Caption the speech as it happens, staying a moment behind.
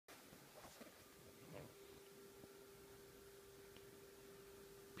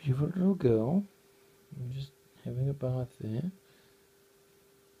beautiful little girl. I'm just having a bath there.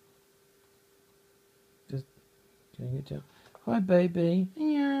 Just getting it down. Hi, baby.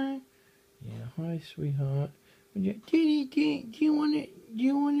 Yeah. Yeah. Hi, sweetheart. Daddy, do you want it? Do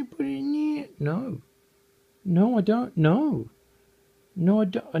you want to put it in there? No. No, I don't. No. No, I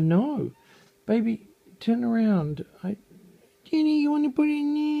don't. No. Baby, turn around. Daddy, you want to put it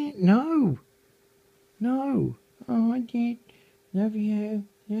in there? No. No. Oh, I did. Love you.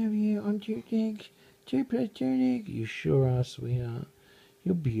 Love you. On 2 legs. 2 plus 2 legs. You sure are, sweetheart.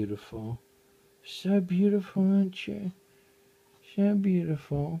 You're beautiful. So beautiful, aren't you? So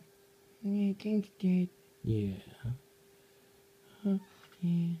beautiful. Yeah, thanks, Dad. Yeah. Huh?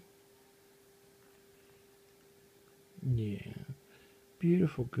 Yeah. Yeah.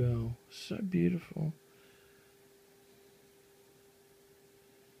 Beautiful girl. So beautiful.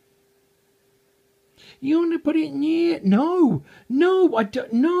 You want to put it in here? No. No, I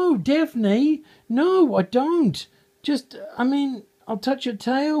don't. No, Daphne. No, I don't. Just, I mean, I'll touch your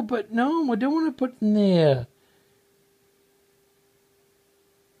tail, but no, I don't want to put it in there.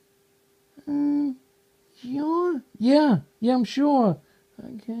 Sure? Yeah. Yeah, I'm sure.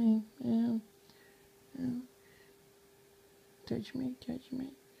 Okay. Yeah. Touch me. Touch me.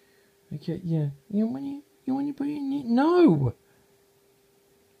 Okay, yeah. You want to put it in here? No.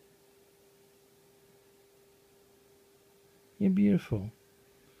 You're beautiful.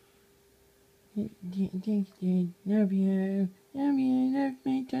 Thanks, Dad. Love you. Love you. Love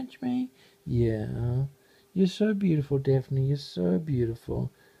me. Touch me. Yeah. You're so beautiful, Daphne. You're so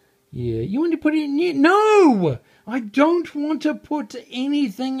beautiful. Yeah. You want to put it in here? No! I don't want to put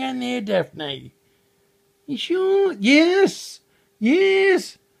anything in there, Daphne. You sure? Yes.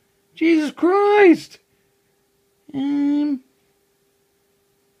 Yes. Jesus Christ. You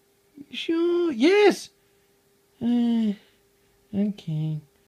sure? Yes. Okay.